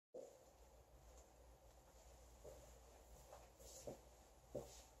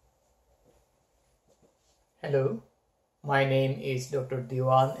Hello, my name is Dr.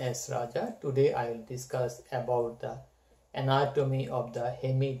 Diwan S. Raja. Today I will discuss about the anatomy of the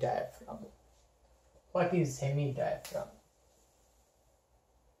hemidiaphragm. What is hemidiaphragm?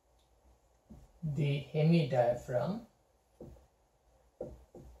 The hemidiaphragm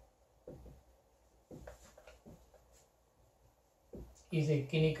is a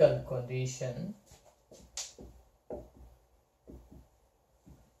clinical condition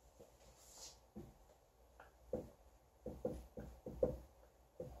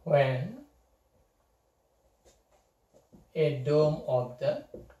when a dome of the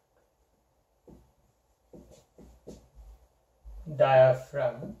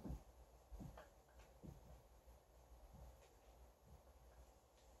diaphragm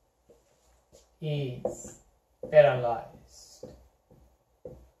is paralyzed.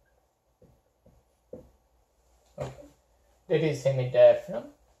 Okay, that is hemidiaphragm.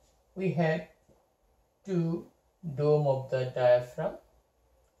 We had two dome of the diaphragm,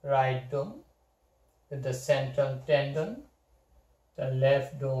 right dome with the central tendon, the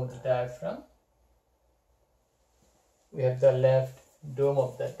left dome of the diaphragm. We have the left dome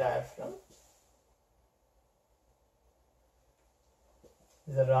of the diaphragm,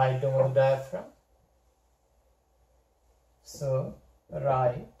 the right dome of the diaphragm. So,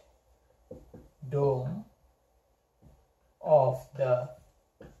 right dome of the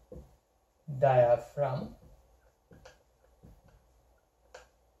diaphragm.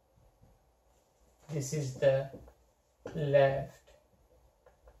 This is the left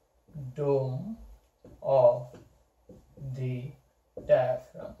dome of the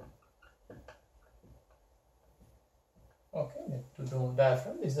diaphragm. Okay, the dome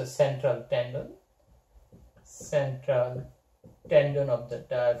diaphragm is the central tendon of the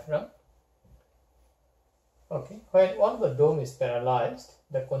diaphragm. Okay, when one of the dome is paralyzed,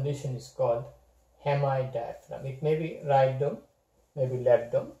 the condition is called hemidiaphragm. It may be right dome, maybe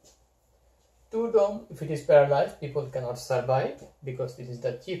left dome. Two dome, if it is paralyzed, people cannot survive because this is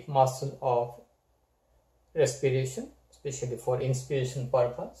the chief muscle of respiration, especially for inspiration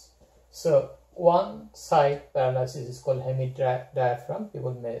purpose. So one side paralysis is called hemidiaphragm.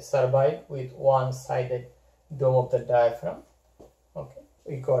 People may survive with one-sided dome of the diaphragm. Okay,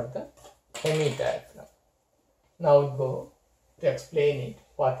 we got the hemidiaphragm. Now we go to explain it,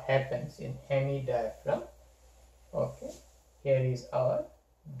 what happens in hemidiaphragm. Okay, here is our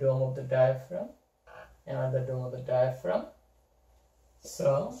dome of the diaphragm, another dome of the diaphragm.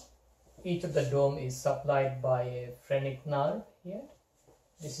 So each of the dome is supplied by a phrenic nerve here.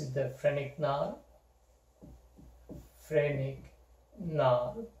 This is the phrenic nerve.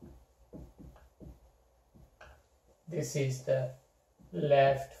 This is the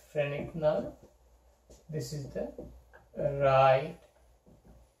left phrenic nerve. This is the right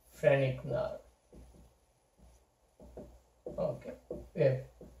phrenic nerve. Okay, we have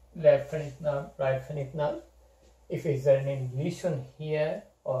left phrenic nerve, right phrenic nerve. If is there any lesion here,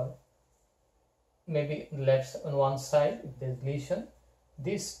 or maybe left on one side, if there is lesion,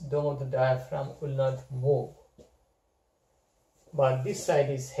 this dome of the diaphragm will not move. But this side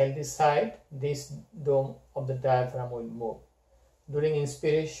is healthy side, this dome of the diaphragm will move. During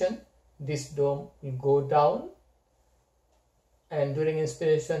inspiration, this dome will go down, and during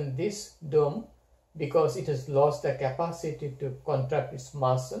inspiration, this dome, because it has lost the capacity to contract its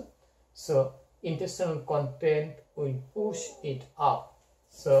muscle, so intestinal content will push it up.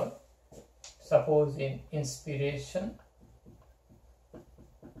 So suppose in inspiration,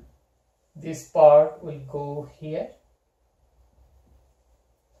 this part will go here,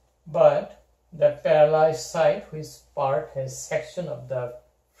 but the paralyzed side, which part has section of the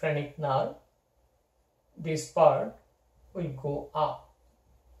phrenic nerve, this part will go up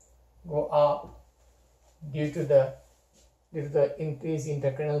due to the increased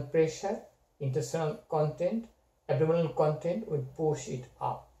intracranial pressure. Intestinal content, abdominal content will push it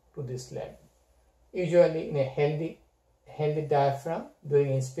up to this level. Usually in a healthy diaphragm,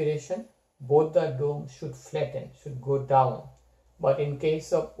 during inspiration, both the dome should flatten, should go down. But in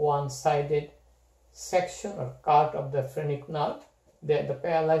case of one-sided section or cut of the phrenic nerve, the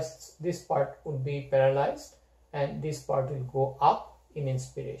paralyzed, this part would be paralyzed and this part will go up in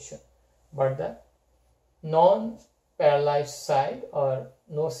inspiration. But the non-paralyzed side, or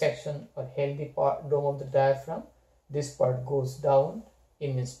no section or healthy part, dome of the diaphragm, this part goes down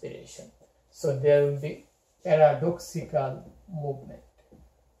in inspiration. So there will be paradoxical movement.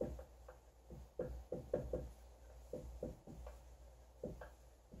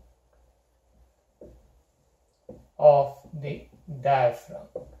 Of the diaphragm.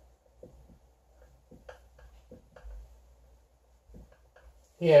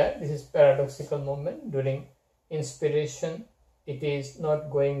 here this is paradoxical movement. During inspiration it is not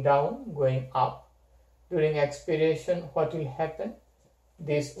going down, going up. During expiration what will happen?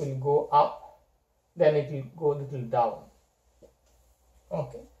 This will go up, then it will go little down.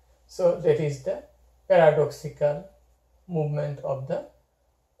 Okay, so that is the paradoxical movement of the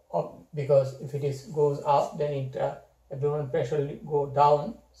because if it is goes up, then intra-abdominal pressure will go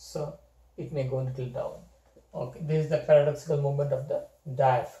down, so it may go little down. Okay, this is the paradoxical movement of the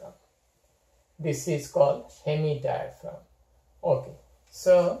diaphragm. This is called hemidiaphragm. Okay,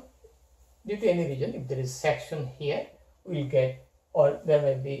 so due to any reason, if there is section here, we'll get, or there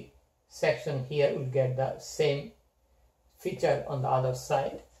may be section here, we'll get the same feature on the other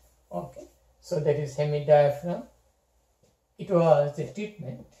side. Okay, so that is hemidiaphragm. It was the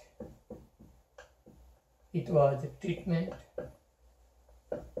treatment. It was the treatment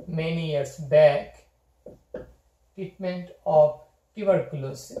many years back. Treatment of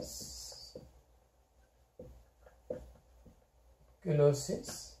tuberculosis.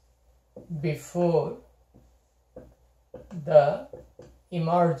 Before the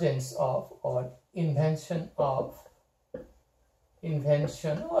emergence of or invention or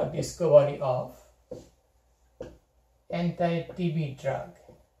discovery of anti-TB drug,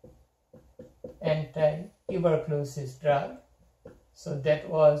 anti-tuberculosis drug. So that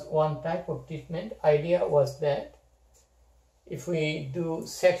was one type of treatment. Idea was that if we do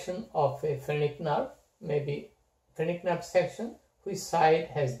section of a phrenic nerve, maybe phrenic nerve section, which side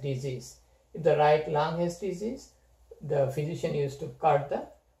has disease. If the right lung has disease, the physician used to cut the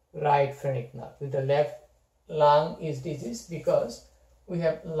right phrenic nerve. If the left lung is diseased, because we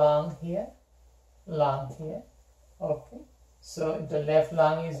have lung here. Okay, so if the left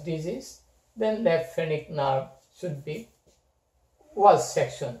lung is diseased, then left phrenic nerve was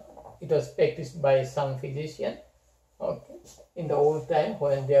sectioned. It was practiced by some physician. Okay, in the old time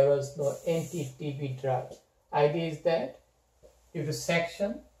when there was no anti-TB drug. Idea is that due to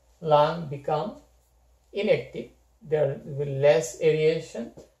section, lung become inactive. There will be less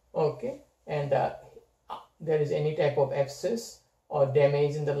aeration. Okay, and there is any type of abscess or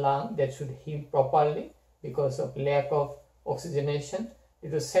damage in the lung that should heal properly because of lack of oxygenation. Due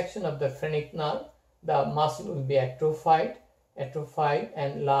to section of the phrenic nerve, the muscle will be atrophied,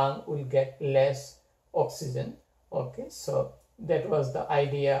 and lung will get less oxygen. Okay, so that was the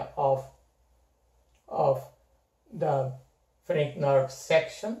idea of the phrenic nerve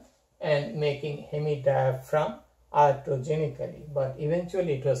section and making hemidiaphragm iatrogenically. But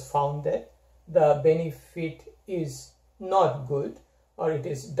eventually it was found that the benefit is not good, or it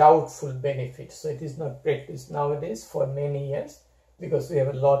is doubtful benefit. So it is not practiced nowadays for many years because we have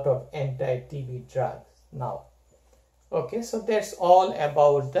a lot of anti-TB drugs now. Okay, so that's all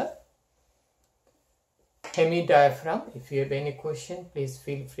about the hemidiaphragm. If you have any question, please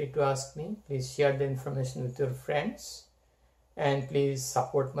feel free to ask me. Please share the information with your friends, and please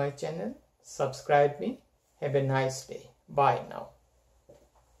support my channel, subscribe me. Have a nice day. Bye now.